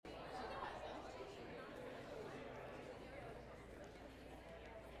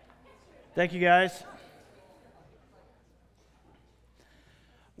Thank you, guys.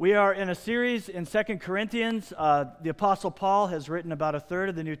 We are in a series in 2 Corinthians. The Apostle Paul has written about a third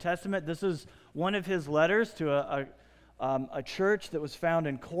of the New Testament. This is one of his letters to a church that was found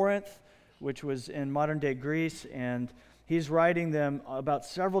in Corinth, which was in modern-day Greece, and he's writing them about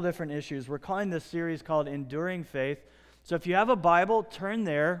several different issues. We're calling this series called Enduring Faith. So if you have a Bible, turn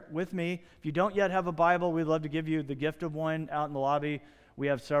there with me. If you don't yet have a Bible, we'd love to give you the gift of one out in the lobby. We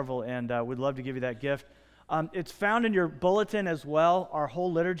have several, and we'd love to give you that gift. It's found in your bulletin as well. Our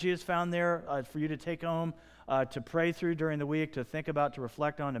whole liturgy is found there for you to take home, to pray through during the week, to think about, to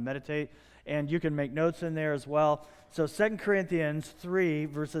reflect on, to meditate. And you can make notes in there as well. So 2 Corinthians 3,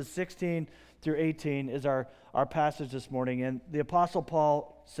 verses 16 through 18 is our passage this morning. And the Apostle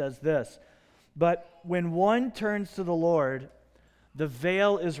Paul says this: "But when one turns to the Lord, the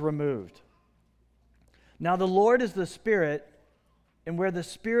veil is removed. Now the Lord is the Spirit, and where the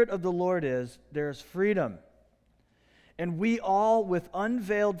Spirit of the Lord is, there is freedom. And we all, with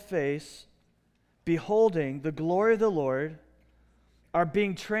unveiled face, beholding the glory of the Lord, are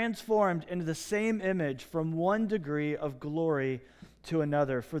being transformed into the same image from one degree of glory to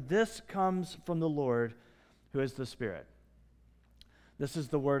another. For this comes from the Lord, who is the Spirit." This is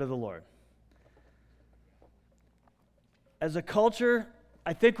the word of the Lord. As a culture,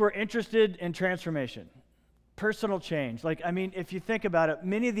 I think we're interested in transformation. Personal change. If you think about it,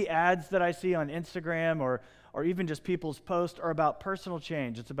 many of the ads that I see on Instagram or even just people's posts are about personal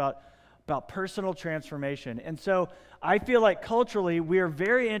change. It's about personal transformation. And so I feel like culturally we are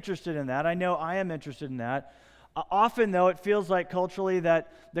very interested in that. I know I am interested in that. Often, though, it feels like culturally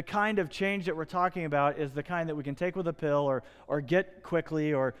that the kind of change that we're talking about is the kind that we can take with a pill or get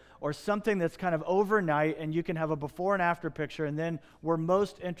quickly or something that's kind of overnight, and you can have a before and after picture, and then we're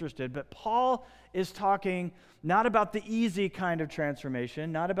most interested. But Paul is talking not about the easy kind of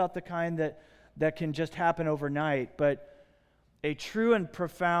transformation, not about the kind that can just happen overnight, but a true and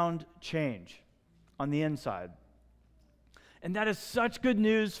profound change on the inside. And that is such good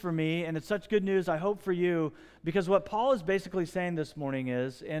news for me, and it's such good news, I hope, for you, because what Paul is basically saying this morning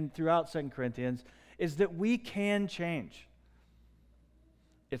is, and throughout 2 Corinthians, is that we can change.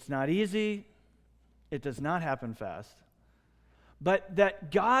 It's not easy. It does not happen fast. But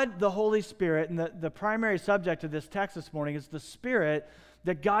that God, the Holy Spirit, and the primary subject of this text this morning is the Spirit,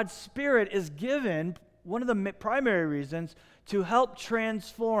 that God's Spirit is given, one of the primary reasons, to help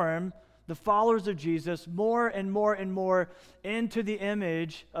transform the followers of Jesus more and more and more into the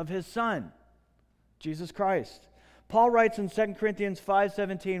image of his Son, Jesus Christ. Paul writes in 2 Corinthians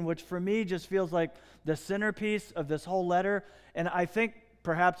 5:17, which for me just feels like the centerpiece of this whole letter, and I think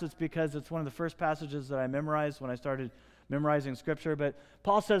perhaps it's because it's one of the first passages that I memorized when I started memorizing Scripture, but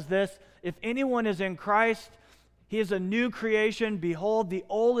Paul says this: "If anyone is in Christ, he is a new creation. Behold, the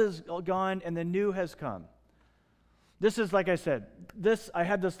old is gone and the new has come." This is, like I said, I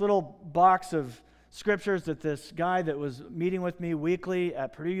had this little box of scriptures that this guy that was meeting with me weekly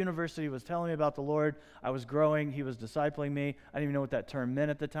at Purdue University was telling me about the Lord. I was growing. He was discipling me. I didn't even know what that term meant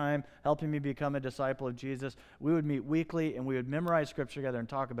at the time, helping me become a disciple of Jesus. We would meet weekly, and we would memorize scripture together and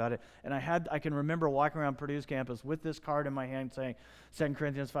talk about it. And I can remember walking around Purdue's campus with this card in my hand saying, 2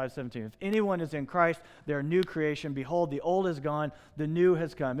 Corinthians 5:17, "If anyone is in Christ, they're a new creation. Behold, the old is gone, the new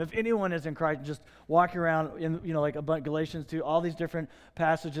has come." If anyone is in Christ, just walking around in, Galatians 2, all these different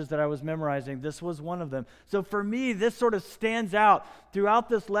passages that I was memorizing, this was one of them. So for me, this sort of stands out throughout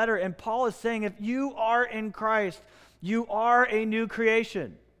this letter, and Paul is saying, if you are in Christ, you are a new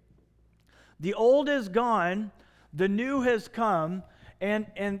creation. The old is gone, the new has come,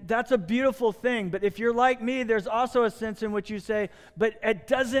 and that's a beautiful thing. But if you're like me, there's also a sense in which you say, but it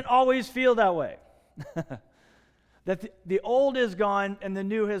doesn't always feel that way. That the old is gone and the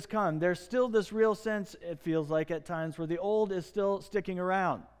new has come. There's still this real sense, it feels like at times, where the old is still sticking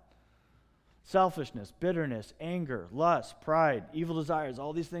around. Selfishness, bitterness, anger, lust, pride, evil desires,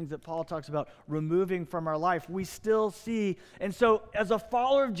 all these things that Paul talks about removing from our life, we still see. And so as a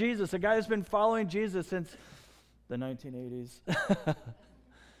follower of Jesus, a guy that's been following Jesus since the 1980s,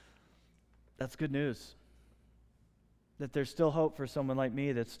 that's good news. That there's still hope for someone like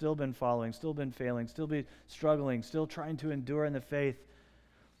me that's still been following, still been failing, still be struggling, still trying to endure in the faith,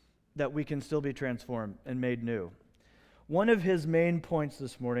 that we can still be transformed and made new. One of his main points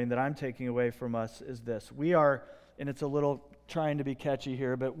this morning that I'm taking away from us is this: we are, and it's a little trying to be catchy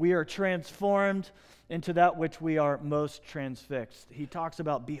here, but we are transformed into that which we are most transfixed. He talks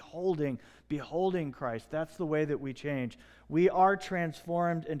about beholding Christ. That's the way that we change. We are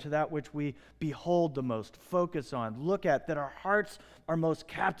transformed into that which we behold the most, focus on, look at, that our hearts are most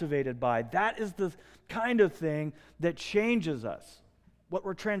captivated by. That is the kind of thing that changes us. what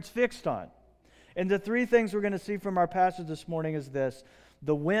we're transfixed on. And the three things we're going to see from our passage this morning is this: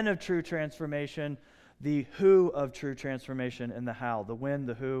 the when of true transformation, the who of true transformation, and the how. The when,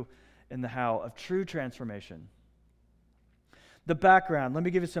 the who, and the how of true transformation. The background. Let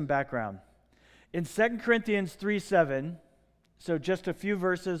me give you some background. In 2 Corinthians 3:7, so just a few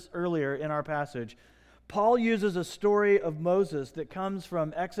verses earlier in our passage, Paul uses a story of Moses that comes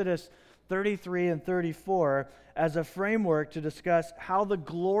from Exodus 33 and 34 as a framework to discuss how the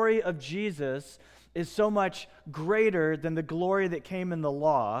glory of Jesus is so much greater than the glory that came in the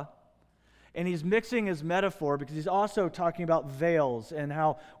law. And he's mixing his metaphor because he's also talking about veils and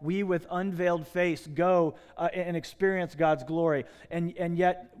how we with unveiled face go and experience God's glory. And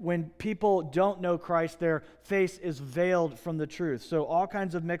yet when people don't know Christ, their face is veiled from the truth. So all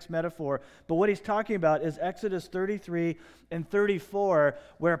kinds of mixed metaphor. But what he's talking about is Exodus 33 and 34,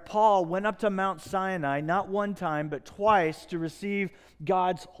 where Paul went up to Mount Sinai, not one time, but twice, to receive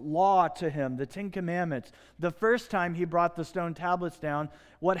God's law to him, the Ten Commandments. The first time he brought the stone tablets down,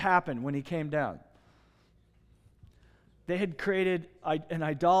 what happened when he came down? They had created an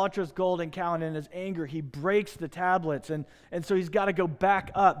idolatrous golden cow, and in his anger, he breaks the tablets, and so he's got to go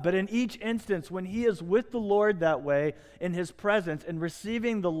back up. But in each instance, when he is with the Lord that way, in his presence, and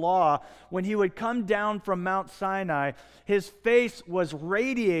receiving the law, when he would come down from Mount Sinai, his face was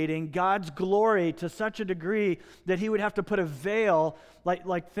radiating God's glory to such a degree that he would have to put a veil,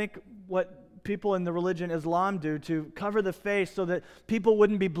 like think what people in the religion Islam do, to cover the face so that people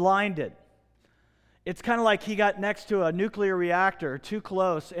wouldn't be blinded. It's kind of like he got next to a nuclear reactor too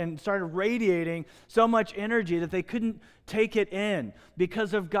close and started radiating so much energy that they couldn't take it in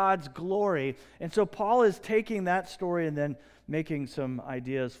because of God's glory. And so Paul is taking that story and then making some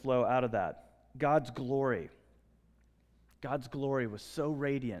ideas flow out of that. God's glory. God's glory was so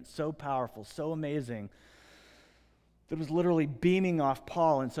radiant, so powerful, so amazing that it was literally beaming off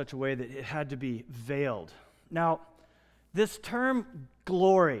Paul in such a way that it had to be veiled. Now, this term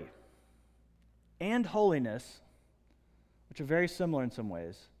glory and holiness, which are very similar in some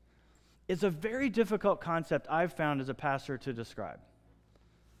ways, is a very difficult concept I've found as a pastor to describe.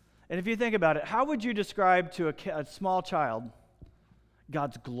 And if you think about it, how would you describe to a small child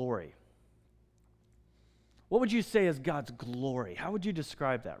God's glory? What would you say is God's glory? How would you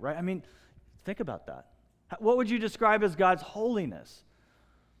describe that, right? I mean, think about that. What would you describe as God's holiness?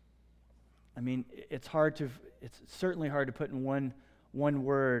 I mean, it's certainly hard to put in one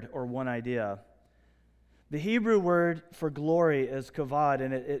word or one idea. The Hebrew word for glory is kavod,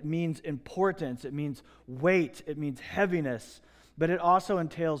 and it means importance, it means weight, it means heaviness, but it also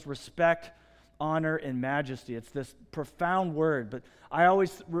entails respect, honor, and majesty. It's this profound word, but I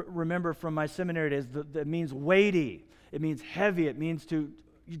always remember from my seminary days that it means weighty, it means heavy, it means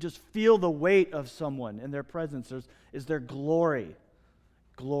you just feel the weight of someone in their presence. Is their glory.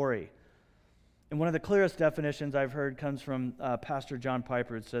 And one of the clearest definitions I've heard comes from Pastor John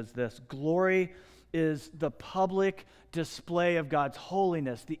Piper. It says this: glory is the public display of God's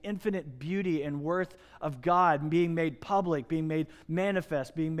holiness, the infinite beauty and worth of God being made public, being made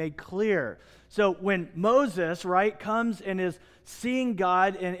manifest, being made clear. So when Moses, right, comes and is seeing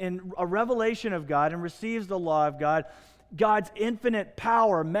God in a revelation of God and receives the law of God, God's infinite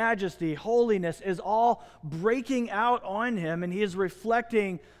power, majesty, holiness is all breaking out on him, and he is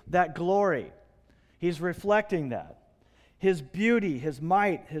reflecting that glory. He's reflecting that. His beauty, his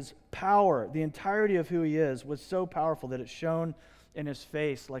might, his power, the entirety of who he is was so powerful that it shone in his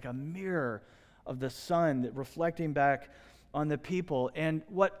face like a mirror of the sun, that reflecting back on the people. And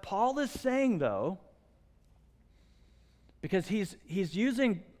what Paul is saying, though, because he's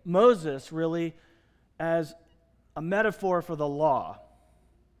using Moses really as a metaphor for the law.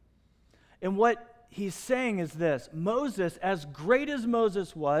 And what he's saying is this: Moses, as great as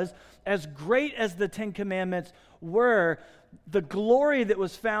Moses was, as great as the Ten Commandments were, the glory that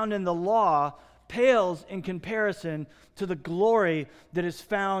was found in the law pales in comparison to the glory that is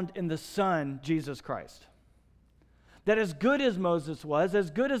found in the Son, Jesus Christ. That as good as Moses was, as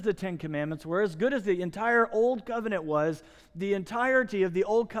good as the Ten Commandments were, as good as the entire Old Covenant was, the entirety of the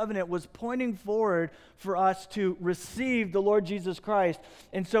Old Covenant was pointing forward for us to receive the Lord Jesus Christ.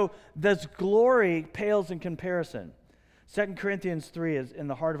 And so this glory pales in comparison. 2 Corinthians 3 is in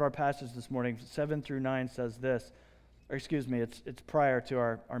the heart of our passage this morning. 7 through 9 says this. Or excuse me, it's prior to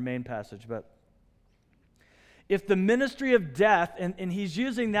our main passage, but if the ministry of death, and he's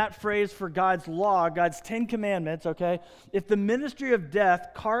using that phrase for God's law, God's 10 commandments, okay? If the ministry of death,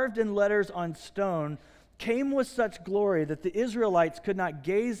 carved in letters on stone, came with such glory that the Israelites could not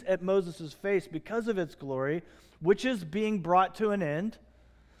gaze at Moses' face because of its glory, which is being brought to an end.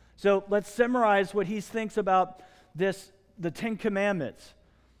 So let's summarize what he thinks about this the Ten Commandments.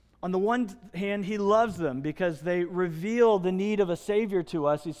 On the one hand, he loves them because they reveal the need of a Savior to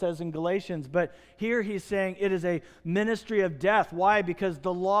us, he says in Galatians. But here he's saying it is a ministry of death. Why? Because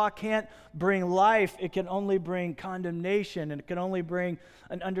the law can't bring life. It can only bring condemnation, and it can only bring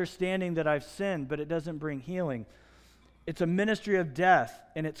an understanding that I've sinned, but it doesn't bring healing. It's a ministry of death,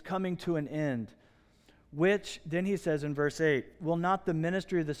 and it's coming to an end. Which, then he says in verse 8, will not the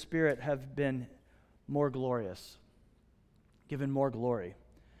ministry of the Spirit have been more glorious, given more glory?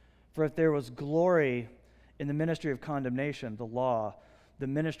 For if there was glory in the ministry of condemnation, the law, the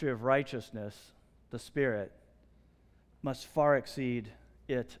ministry of righteousness, the Spirit, must far exceed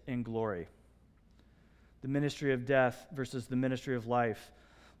it in glory. The ministry of death versus the ministry of life.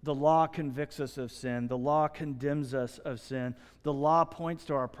 The law convicts us of sin. The law condemns us of sin. The law points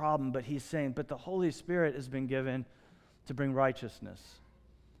to our problem, but he's saying, but the Holy Spirit has been given to bring righteousness.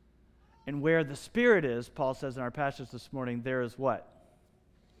 And where the Spirit is, Paul says in our passage this morning, there is what?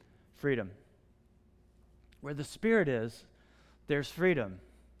 Freedom. Where the Spirit is, there's freedom.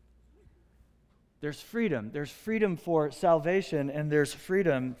 There's freedom. There's freedom for salvation, and there's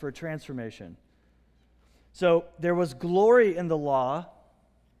freedom for transformation. So there was glory in the law.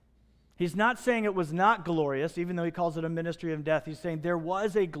 He's not saying it was not glorious, even though he calls it a ministry of death. He's saying there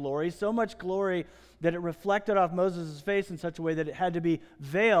was a glory, so much glory that it reflected off Moses' face in such a way that it had to be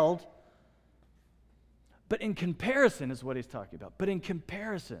veiled. But in comparison is what he's talking about. But in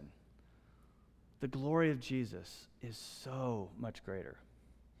comparison, the glory of Jesus is so much greater.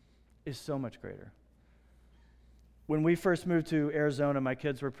 Is so much greater. When we first moved to Arizona, my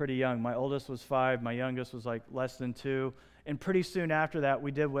kids were pretty young. My oldest was 5. My youngest was like less than 2. And pretty soon after that, we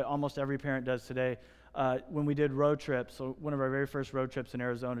did what almost every parent does today. When we did road trips, so one of our very first road trips in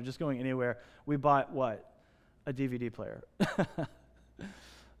Arizona, just going anywhere, we bought what? A DVD player.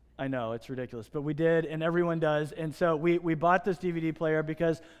 I know, it's ridiculous, but we did, and everyone does. And so we bought this DVD player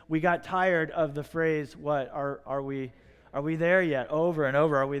because we got tired of the phrase, what, are we there yet? Over and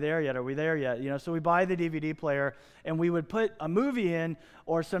over, are we there yet? Are we there yet? You know, so we buy the DVD player, and we would put a movie in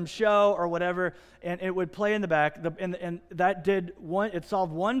or some show or whatever, and it would play in the back. And that it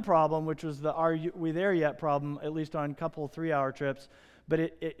solved one problem, which was the are we there yet problem, at least on a couple 3-hour trips. But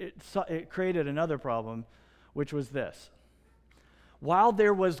it created another problem, which was this. While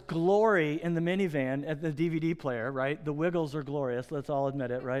there was glory in the minivan at the DVD player, right? The Wiggles are glorious, let's all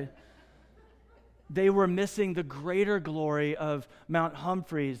admit it, right? They were missing the greater glory of Mount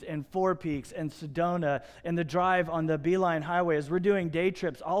Humphreys and Four Peaks and Sedona and the drive on the Beeline Highway. As we're doing day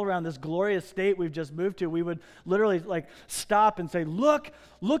trips all around this glorious state we've just moved to, we would literally like stop and say, look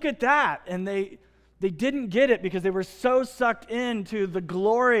at that. And they didn't get it because they were so sucked into the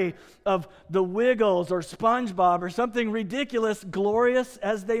glory of the Wiggles or SpongeBob or something ridiculous, glorious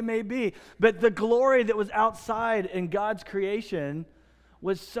as they may be. But the glory that was outside in God's creation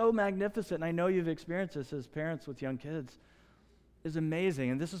was so magnificent. And I know you've experienced this as parents with young kids. It's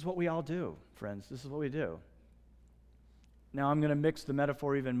amazing. And this is what we all do, friends. This is what we do. Now I'm going to mix the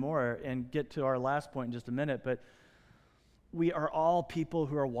metaphor even more and get to our last point in just a minute. But we are all people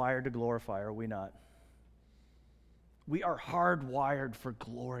who are wired to glorify, are we not? We are hardwired for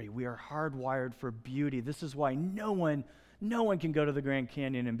glory. We are hardwired for beauty. This is why no one can go to the Grand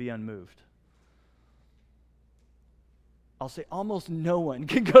Canyon and be unmoved. I'll say almost no one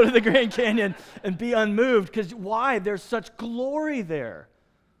can go to the Grand Canyon and be unmoved, because why? There's such glory there.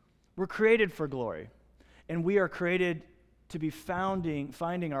 We're created for glory. And we are created to be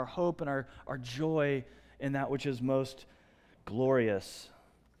finding our hope and our joy in that which is most glorious.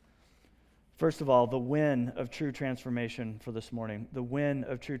 First of all, the win of true transformation for this morning. The win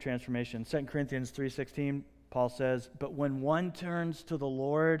of true transformation. 2 Corinthians 3:16, Paul says, but when one turns to the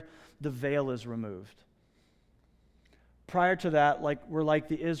Lord, the veil is removed. Prior to that, we're like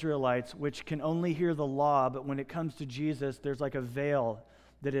the Israelites, which can only hear the law, but when it comes to Jesus, there's like a veil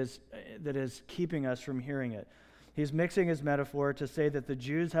that is keeping us from hearing it. He's mixing his metaphor to say that the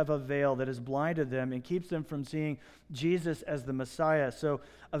Jews have a veil that has blinded them and keeps them from seeing Jesus as the Messiah. So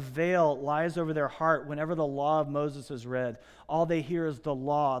a veil lies over their heart whenever the law of Moses is read. All they hear is the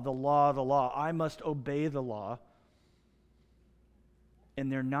law, the law, the law. I must obey the law. And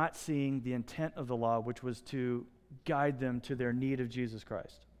they're not seeing the intent of the law, which was to guide them to their need of Jesus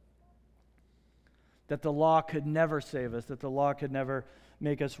Christ. That the law could never save us, that the law could never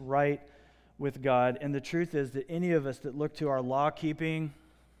make us right with God. And the truth is that any of us that look to our law keeping,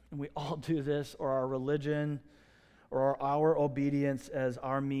 and we all do this, or our religion, or our obedience as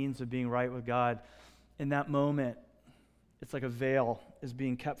our means of being right with God, in that moment, it's like a veil is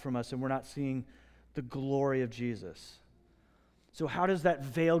being kept from us, and we're not seeing the glory of Jesus. So how does that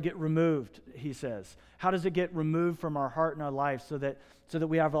veil get removed, he says? How does it get removed from our heart and our life so that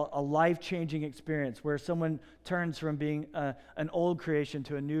we have a life-changing experience where someone turns from being an old creation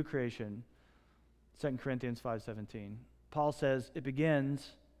to a new creation? 2 Corinthians 5:17. Paul says it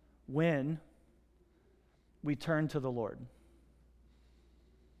begins when we turn to the Lord.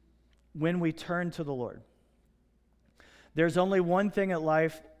 When we turn to the Lord. There's only one thing in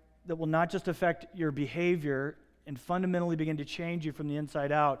life that will not just affect your behavior and fundamentally begin to change you from the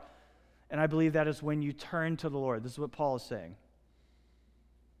inside out, and I believe that is when you turn to the Lord. This is what Paul is saying.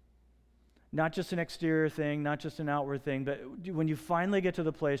 Not just an exterior thing, not just an outward thing, but when you finally get to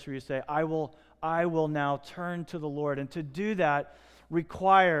the place where you say, I will now turn to the Lord. And to do that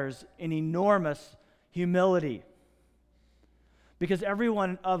requires an enormous humility. Because every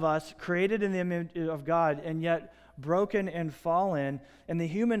one of us, created in the image of God, and yet broken and fallen, and the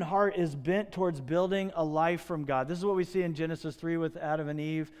human heart is bent towards building a life from God. This is what we see in Genesis 3 with Adam and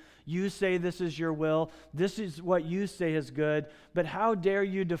Eve. You say this is your will. This is what you say is good. But how dare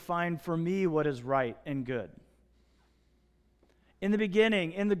you define for me what is right and good? In the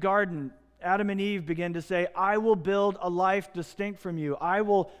beginning, in the garden, Adam and Eve began to say, I will build a life distinct from you. I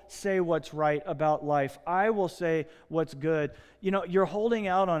will say what's right about life. I will say what's good. You know, you're holding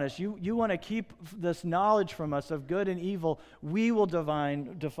out on us. You want to keep this knowledge from us of good and evil. We will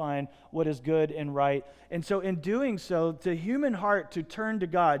define what is good and right. And so in doing so, the human heart to turn to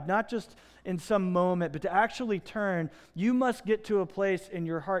God, not just in some moment, but to actually turn, you must get to a place in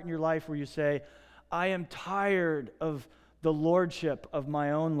your heart and your life where you say, I am tired of the lordship of my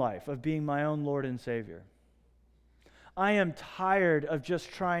own life, of being my own Lord and Savior. I am tired of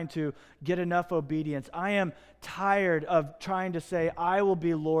just trying to get enough obedience. I am tired of trying to say, I will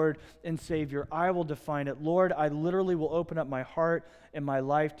be Lord and Savior. I will define it. Lord, I literally will open up my heart and my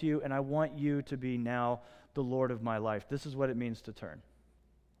life to you, and I want you to be now the Lord of my life. This is what it means to turn.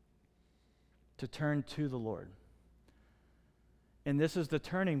 To turn to the Lord. And this is the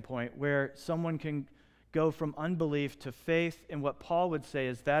turning point where someone can go from unbelief to faith, and what Paul would say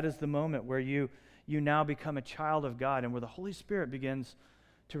is that is the moment where you now become a child of God and where the Holy Spirit begins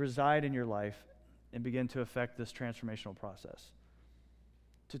to reside in your life and begin to affect this transformational process.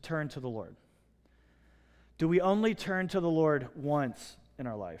 To turn to the Lord. Do we only turn to the Lord once in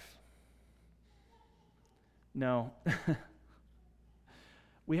our life? No.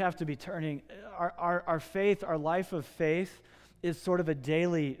 We have to be turning. Our faith, our life of faith, is sort of a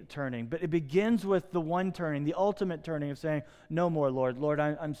daily turning, but it begins with the one turning, the ultimate turning of saying, no more, Lord. Lord,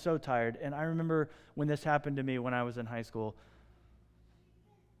 I'm so tired. And I remember when this happened to me when I was in high school,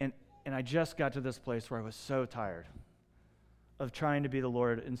 and I just got to this place where I was so tired of trying to be the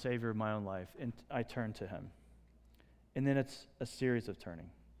Lord and Savior of my own life, and I turned to Him. And then it's a series of turning.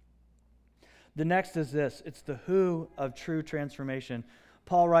 The next is this. It's the who of true transformation.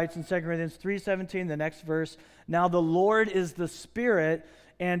 Paul writes in 2 Corinthians 3:17, the next verse, now the Lord is the Spirit,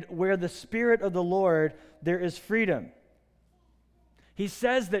 and where the Spirit of the Lord, there is freedom. He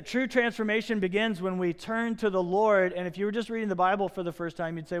says that true transformation begins when we turn to the Lord, and if you were just reading the Bible for the first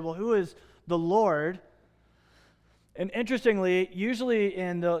time, you'd say, well, who is the Lord? And interestingly, usually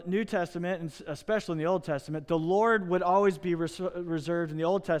in the New Testament, and especially in the Old Testament, the Lord would always be reserved in the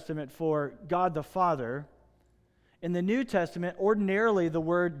Old Testament for God the Father. In the New Testament, ordinarily the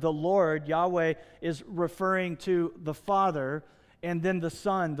word the Lord, Yahweh, is referring to the Father and then the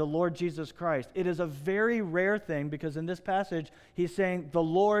Son, the Lord Jesus Christ. It is a very rare thing because in this passage, he's saying the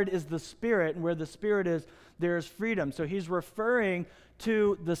Lord is the Spirit, and where the Spirit is, there is freedom. So he's referring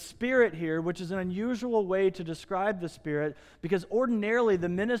to the Spirit here, which is an unusual way to describe the Spirit because ordinarily the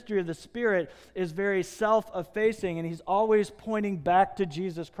ministry of the Spirit is very self-effacing and he's always pointing back to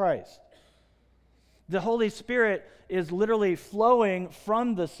Jesus Christ. The Holy Spirit is literally flowing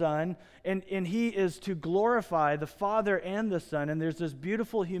from the Son, and He is to glorify the Father and the Son. And there's this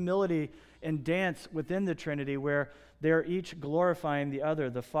beautiful humility and dance within the Trinity where they're each glorifying the other.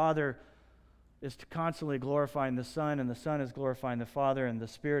 The Father is constantly glorifying the Son, and the Son is glorifying the Father, and the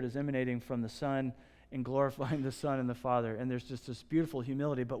Spirit is emanating from the Son and glorifying the Son and the Father. And there's just this beautiful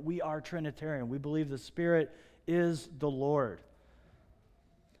humility. But we are Trinitarian. We believe the Spirit is the Lord.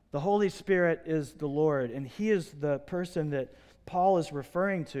 The Holy Spirit is the Lord, and He is the person that Paul is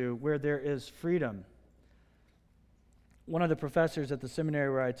referring to where there is freedom. One of the professors at the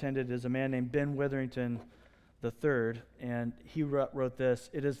seminary where I attended is a man named Ben Witherington III, and he wrote this,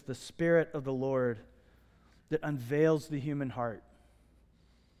 it is the Spirit of the Lord that unveils the human heart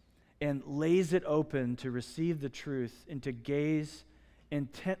and lays it open to receive the truth and to gaze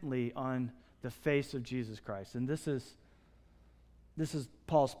intently on the face of Jesus Christ. And this is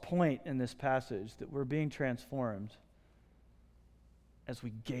Paul's point in this passage, that we're being transformed as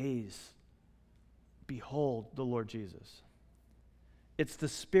we behold the Lord Jesus. It's the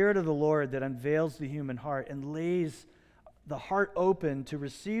Spirit of the Lord that unveils the human heart and lays the heart open to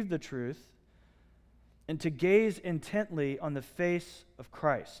receive the truth and to gaze intently on the face of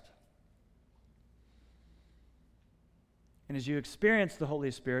Christ. And as you experience the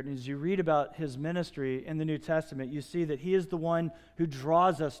Holy Spirit, and as you read about his ministry in the New Testament, you see that he is the one who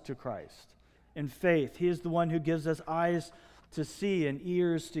draws us to Christ in faith. He is the one who gives us eyes to see and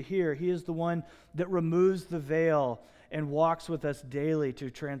ears to hear. He is the one that removes the veil and walks with us daily to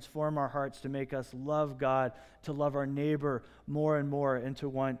transform our hearts, to make us love God, to love our neighbor more and more, and to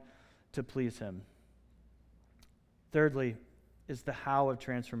want to please him. Thirdly is the how of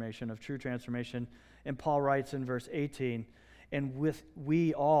transformation, of true transformation. And Paul writes in verse 18, and with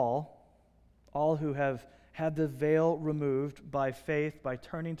we all who have had the veil removed by faith, by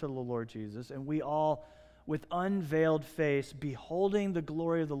turning to the Lord Jesus, and we all with unveiled face, beholding the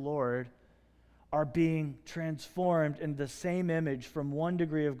glory of the Lord, are being transformed in the same image from one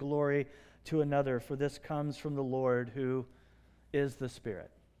degree of glory to another, for this comes from the Lord who is the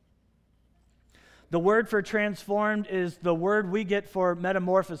Spirit. The word for transformed is the word we get for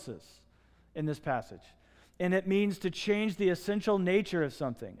metamorphosis in this passage. And it means to change the essential nature of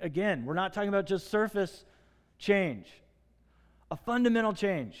something. Again, we're not talking about just surface change, a fundamental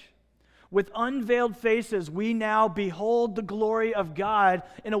change. With unveiled faces, we now behold the glory of God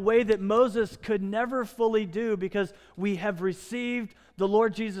in a way that Moses could never fully do because we have received the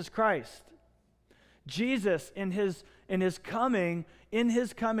Lord Jesus Christ. Jesus, in his coming,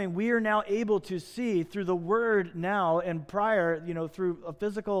 we are now able to see through the Word now and prior, through a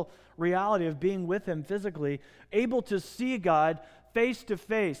physical reality of being with him physically, able to see God face to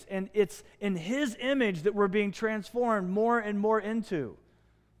face. And it's in his image that we're being transformed more and more into.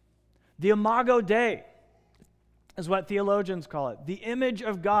 The Imago Dei is what theologians call it, the image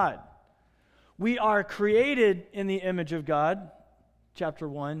of God. We are created in the image of God, chapter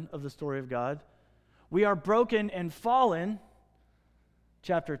 1 of the story of God. We are broken and fallen,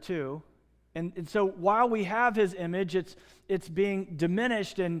 chapter 2. And so while we have his image, it's being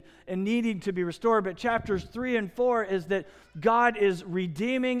diminished and needing to be restored. But chapters 3 and 4 is that God is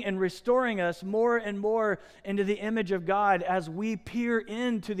redeeming and restoring us more and more into the image of God as we peer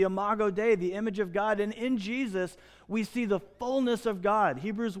into the Imago Dei, the image of God. And in Jesus, we see the fullness of God.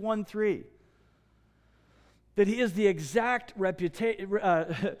 Hebrews 1:3. That he is the exact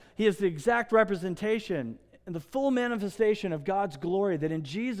representation and the full manifestation of God's glory, that in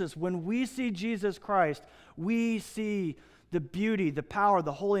Jesus, when we see Jesus Christ, we see the beauty, the power,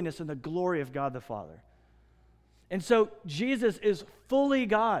 the holiness, and the glory of God the Father. And so Jesus is fully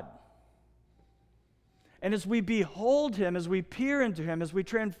God. And as we behold him, as we peer into him, as we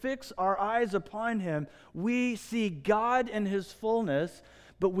transfix our eyes upon him, we see God in his fullness,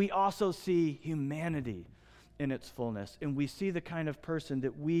 but we also see humanity in its fullness. And we see the kind of person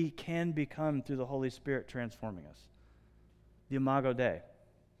that we can become through the Holy Spirit transforming us. The Imago Dei,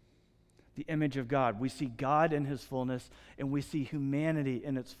 the image of God. We see God in his fullness, and we see humanity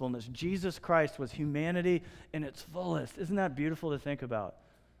in its fullness. Jesus Christ was humanity in its fullest. Isn't that beautiful to think about?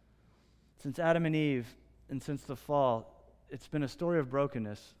 Since Adam and Eve, and since the fall, it's been a story of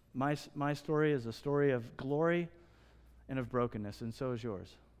brokenness. My story is a story of glory and of brokenness, and so is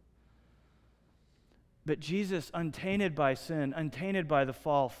yours. But Jesus, untainted by sin, untainted by the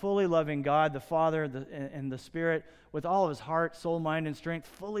fall, fully loving God, the Father, and the Spirit, with all of his heart, soul, mind, and strength,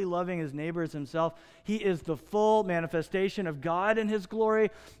 fully loving his neighbor as himself, he is the full manifestation of God in his glory.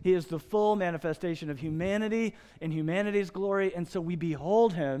 He is the full manifestation of humanity in humanity's glory. And so we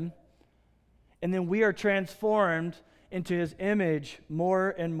behold him, and then we are transformed into his image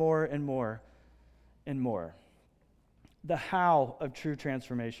more and more and more and more. The how of true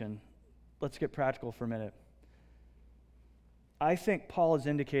transformation. Let's get practical for a minute. I think Paul is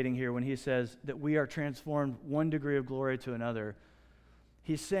indicating here when he says that we are transformed one degree of glory to another.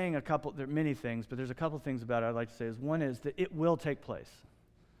 He's saying there are many things, but there's a couple things about it I'd like to say. One is that it will take place.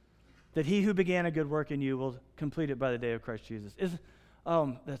 That he who began a good work in you will complete it by the day of Christ Jesus.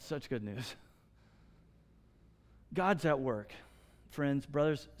 That's such good news. God's at work. Friends,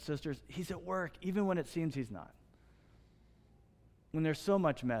 brothers, sisters, he's at work even when it seems he's not. When there's so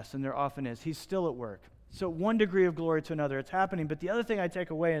much mess, and there often is, he's still at work. So one degree of glory to another, it's happening. But the other thing I take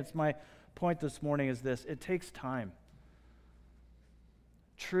away, and it's my point this morning, is this: it takes time.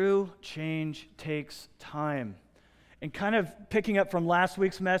 True change takes time. And kind of picking up from last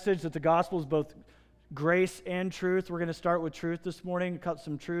week's message that the gospel is both grace and truth, we're going to start with truth this morning, cut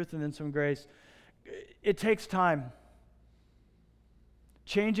some truth and then some grace. It takes time.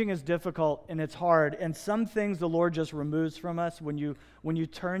 Changing is difficult and it's hard, and some things the Lord just removes from us. When you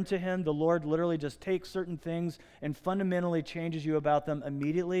turn to him, the Lord literally just takes certain things and fundamentally changes you about them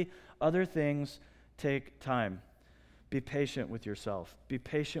immediately. Other things take time. Be patient with yourself. Be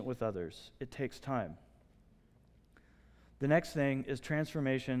patient with others. It takes time. The next thing is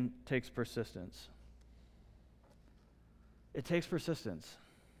transformation takes persistence. It takes persistence.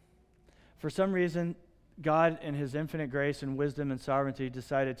 For some reason, God, in his infinite grace and wisdom and sovereignty,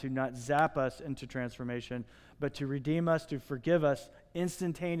 decided to not zap us into transformation, but to redeem us, to forgive us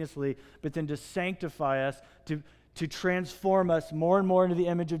instantaneously, but then to sanctify us, to transform us more and more into the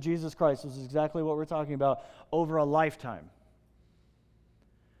image of Jesus Christ. This is exactly what we're talking about over a lifetime.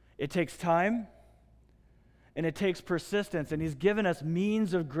 It takes time, and it takes persistence, and he's given us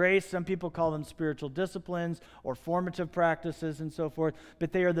means of grace. Some people call them spiritual disciplines or formative practices and so forth,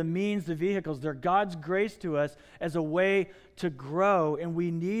 but they are the means, the vehicles. They're God's grace to us as a way to grow, and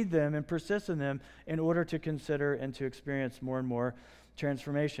we need them and persist in them in order to consider and to experience more and more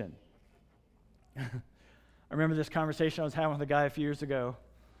transformation. I remember this conversation I was having with a guy a few years ago,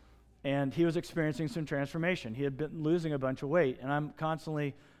 and he was experiencing some transformation. He had been losing a bunch of weight, and I'm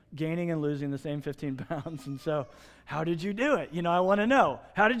constantly gaining and losing the same 15 pounds. And so, how did you do it? I want to know.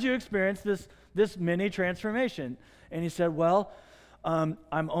 How did you experience this mini transformation? And he said, well, I'm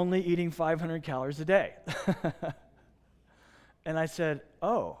only eating 500 calories a day. And I said,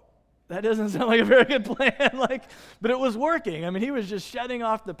 oh, that doesn't sound like a very good plan. But it was working. I mean, he was just shedding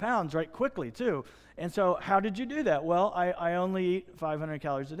off the pounds right quickly too. And so, how did you do that? Well, I only eat 500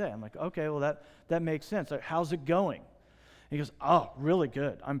 calories a day. I'm like, okay, well, that makes sense. How's it going? He goes, oh, really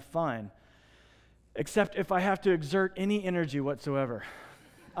good. I'm fine. Except if I have to exert any energy whatsoever,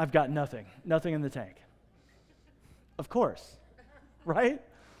 I've got nothing in the tank. Of course, right?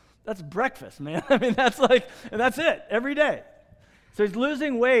 That's breakfast, man. I mean, that's it every day. So he's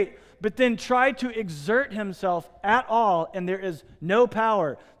losing weight, but then tried to exert himself at all, and there is no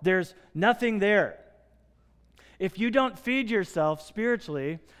power. There's nothing there. If you don't feed yourself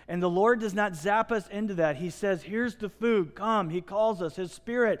spiritually, and the Lord does not zap us into that, he says, here's the food, come. He calls us. His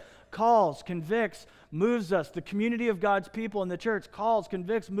Spirit calls, convicts, moves us. The community of God's people in the church calls,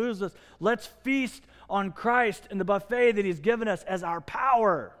 convicts, moves us. Let's feast on Christ and the buffet that he's given us as our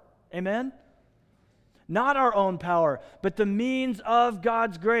power. Amen? Not our own power, but the means of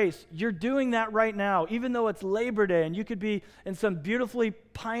God's grace. You're doing that right now, even though it's Labor Day, and you could be in some beautifully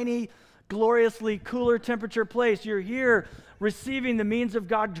piney, gloriously cooler temperature place. You're here receiving the means of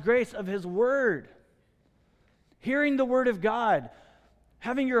God's grace, of his word, hearing the word of God,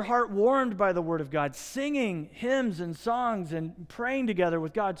 having your heart warmed by the word of God, singing hymns and songs and praying together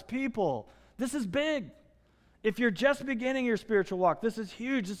with God's people. This is big. If you're just beginning your spiritual walk, this is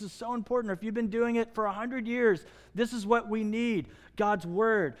huge. This is so important. Or if you've been doing it for 100 years, this is what we need. God's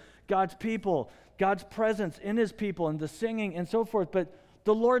word, God's people, God's presence in his people, and the singing and so forth. But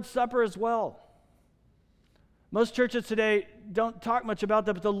the Lord's Supper as well. Most churches today don't talk much about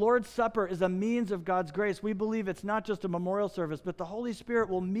that, but the Lord's Supper is a means of God's grace. We believe it's not just a memorial service, but the Holy Spirit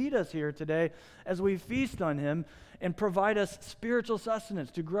will meet us here today as we feast on him and provide us spiritual sustenance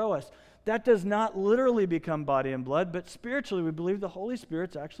to grow us. That does not literally become body and blood, but spiritually we believe the Holy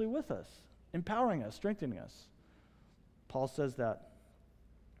Spirit's actually with us, empowering us, strengthening us. Paul says that.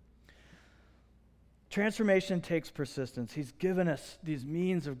 Transformation takes persistence. He's given us these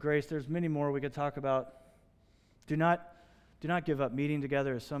means of grace. There's many more we could talk about. Do not give up meeting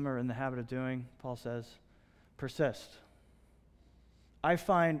together as some are in the habit of doing, Paul says. Persist. I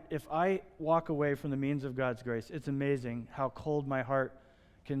find if I walk away from the means of God's grace, it's amazing how cold my heart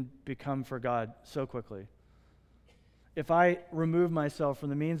can become for God so quickly. If I remove myself from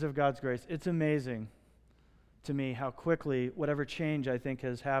the means of God's grace, it's amazing to me how quickly whatever change I think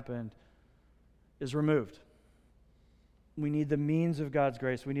has happened is removed. We need the means of God's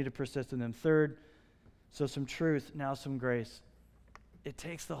grace. We need to persist in them. Third, so some truth, now some grace. It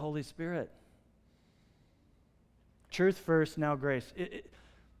takes the Holy Spirit. Truth first, now grace.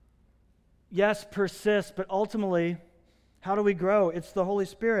 Yes, persist, but ultimately, how do we grow? It's the Holy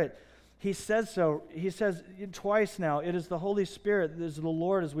Spirit. He says so. He says twice now, it is the Holy Spirit, it is the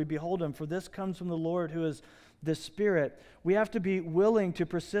Lord as we behold him, for this comes from the Lord who is the Spirit. We have to be willing to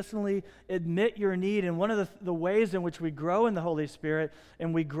persistently admit your need. And one of the ways in which we grow in the Holy Spirit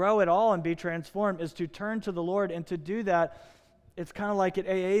and we grow at all and be transformed is to turn to the Lord. And to do that, it's kind of like at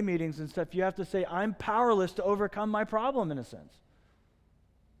AA meetings and stuff. You have to say, I'm powerless to overcome my problem in a sense.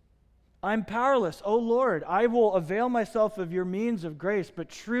 I'm powerless. Oh Lord, I will avail myself of your means of grace, but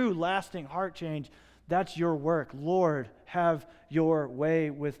true, lasting heart change, that's your work. Lord, have your way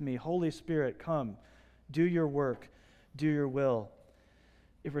with me. Holy Spirit, come. Do your work. Do your will.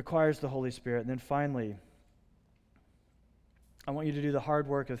 It requires the Holy Spirit. And then finally, I want you to do the hard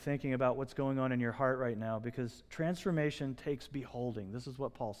work of thinking about what's going on in your heart right now, because transformation takes beholding. This is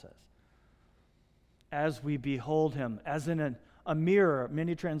what Paul says. As we behold him, as in a mirror,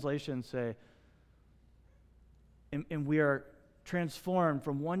 many translations say, and we are transformed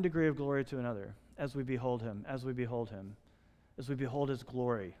from one degree of glory to another as we behold him, as we behold him, as we behold his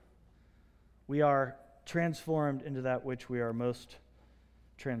glory. We are transformed into that which we are most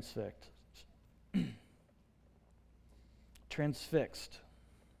transfixed. Transfixed,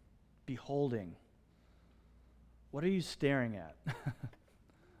 beholding. What are you staring at?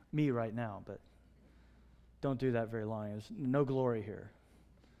 Me right now, but don't do that very long. There's no glory here.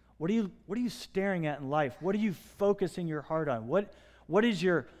 What are you staring at in life? What are you focusing your heart on? What is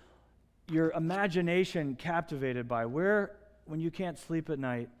your imagination captivated by? Where, when you can't sleep at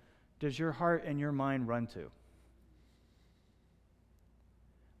night, does your heart and your mind run to?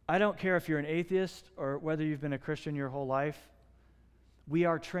 I don't care if you're an atheist or whether you've been a Christian your whole life. We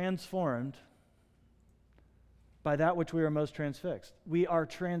are transformed by that which we are most transfixed. We are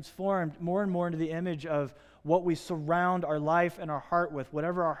transformed more and more into the image of what we surround our life and our heart with.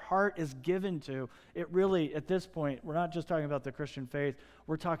 Whatever our heart is given to, it really, at this point, we're not just talking about the Christian faith,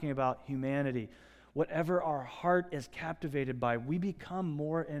 we're talking about humanity. Whatever our heart is captivated by, we become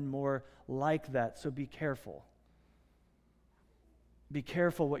more and more like that. So be careful. Be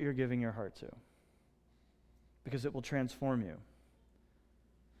careful what you're giving your heart to, because it will transform you.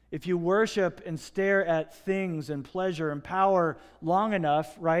 If you worship and stare at things and pleasure and power long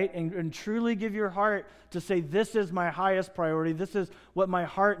enough, right, and truly give your heart to say, this is my highest priority, this is what my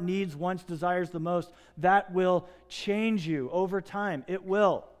heart needs, wants, desires the most, that will change you over time. It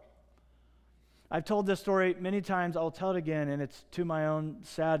will. I've told this story many times. I'll tell it again, and it's to my own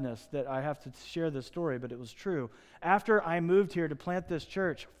sadness that I have to share this story, but it was true. After I moved here to plant this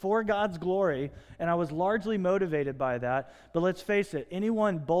church for God's glory, and I was largely motivated by that, but let's face it,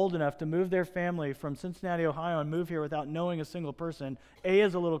 anyone bold enough to move their family from Cincinnati, Ohio, and move here without knowing a single person, A,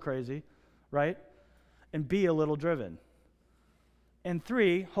 is a little crazy, right? And B, a little driven. And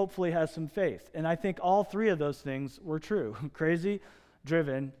 3, hopefully has some faith. And I think all 3 of those things were true. Crazy,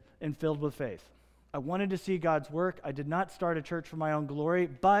 driven, and filled with faith. I wanted to see God's work. I did not start a church for my own glory,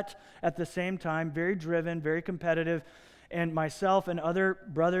 but at the same time, very driven, very competitive, and myself and other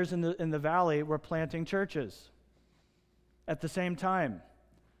brothers in the valley were planting churches at the same time.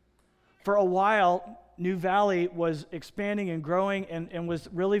 For a while, New Valley was expanding and growing, and was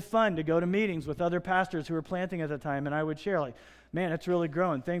really fun to go to meetings with other pastors who were planting at the time, and I would share, like, man, it's really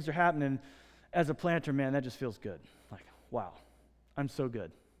growing. Things are happening. As a planter, man, that just feels good. Like, wow, I'm so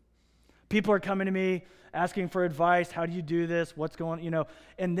good. People are coming to me, asking for advice. How do you do this? What's going on?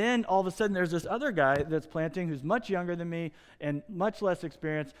 And then all of a sudden there's this other guy that's planting who's much younger than me and much less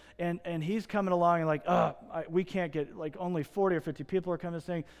experienced. And he's coming along and like, we can't get, like, only 40 or 50 people are coming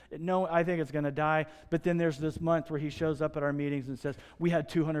saying, no, I think it's going to die. But then there's this month where he shows up at our meetings and says, we had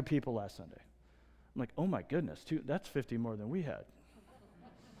 200 people last Sunday. I'm like, oh my goodness, that's 50 more than we had.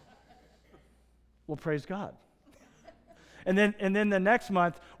 Well, praise God. And then the next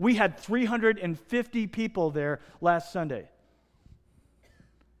month, we had 350 people there last Sunday.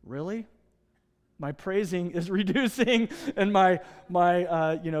 Really? My praising is reducing, and my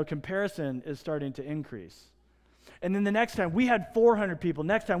comparison is starting to increase. And then the next time, we had 400 people.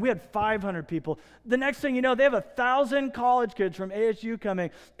 Next time, we had 500 people. The next thing you know, they have 1,000 college kids from ASU coming.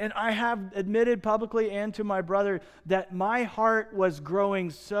 And I have admitted publicly and to my brother that my heart was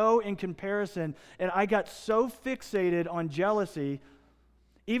growing so in comparison, and I got so fixated on jealousy,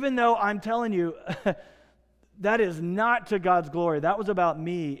 even though I'm telling you, that is not to God's glory. That was about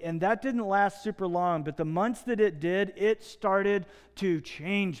me. And that didn't last super long, but the months that it did, it started to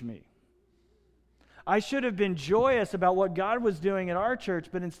change me. I should have been joyous about what God was doing at our church,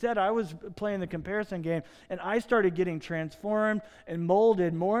 but instead I was playing the comparison game, and I started getting transformed and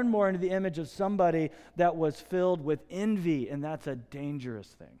molded more and more into the image of somebody that was filled with envy, and that's a dangerous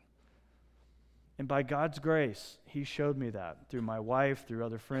thing. And by God's grace, He showed me that through my wife, through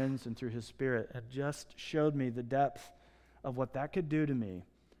other friends, and through His Spirit. It just showed me the depth of what that could do to me.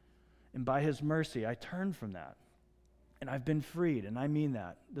 And by His mercy, I turned from that. And I've been freed, and I mean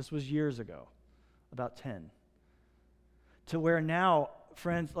that. This was years ago. About 10. To where now,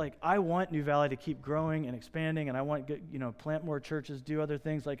 friends, like, I want New Valley to keep growing and expanding, and I want to, plant more churches, do other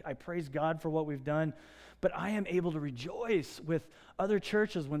things. Like, I praise God for what we've done, but I am able to rejoice with other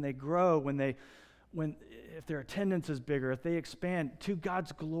churches when they grow, if their attendance is bigger, if they expand to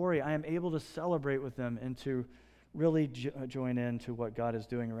God's glory. I am able to celebrate with them and to really join in to what God is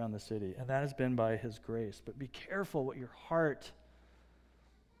doing around the city, and that has been by His grace. But be careful what your heart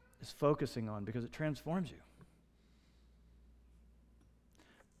is focusing on because it transforms you.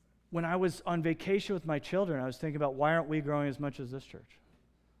 When I was on vacation with my children, I was thinking about why aren't we growing as much as this church?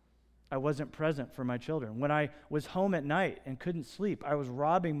 I wasn't present for my children. When I was home at night and couldn't sleep, I was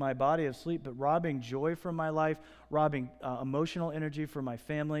robbing my body of sleep, but robbing joy from my life, robbing emotional energy from my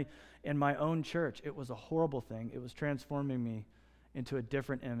family and my own church. It was a horrible thing. It was transforming me into a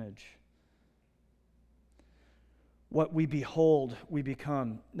different image. What we behold, we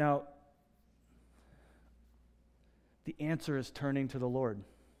become. Now, the answer is turning to the Lord.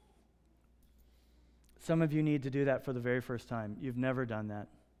 Some of you need to do that for the very first time. You've never done that.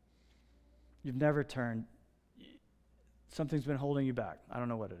 You've never turned. Something's been holding you back. I don't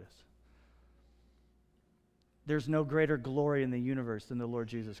know what it is. There's no greater glory in the universe than the Lord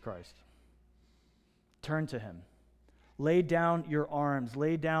Jesus Christ. Turn to him. Lay down your arms.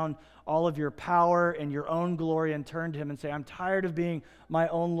 Lay down all of your power and your own glory and turn to him and say, I'm tired of being my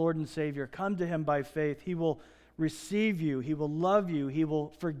own Lord and Savior. Come to him by faith. He will receive you. He will love you. He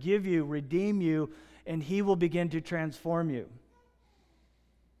will forgive you, redeem you, and he will begin to transform you.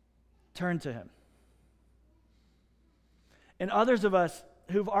 Turn to him. And others of us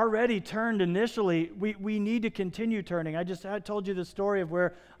who've already turned initially, we need to continue turning. I told you the story of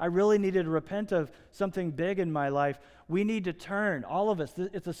where I really needed to repent of something big in my life. We need to turn, all of us.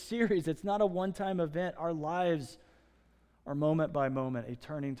 It's a series. It's not a one-time event. Our lives are moment by moment a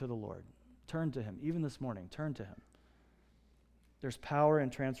turning to the Lord. Turn to him. Even this morning, turn to him. There's power in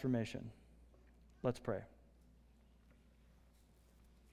transformation. Let's pray.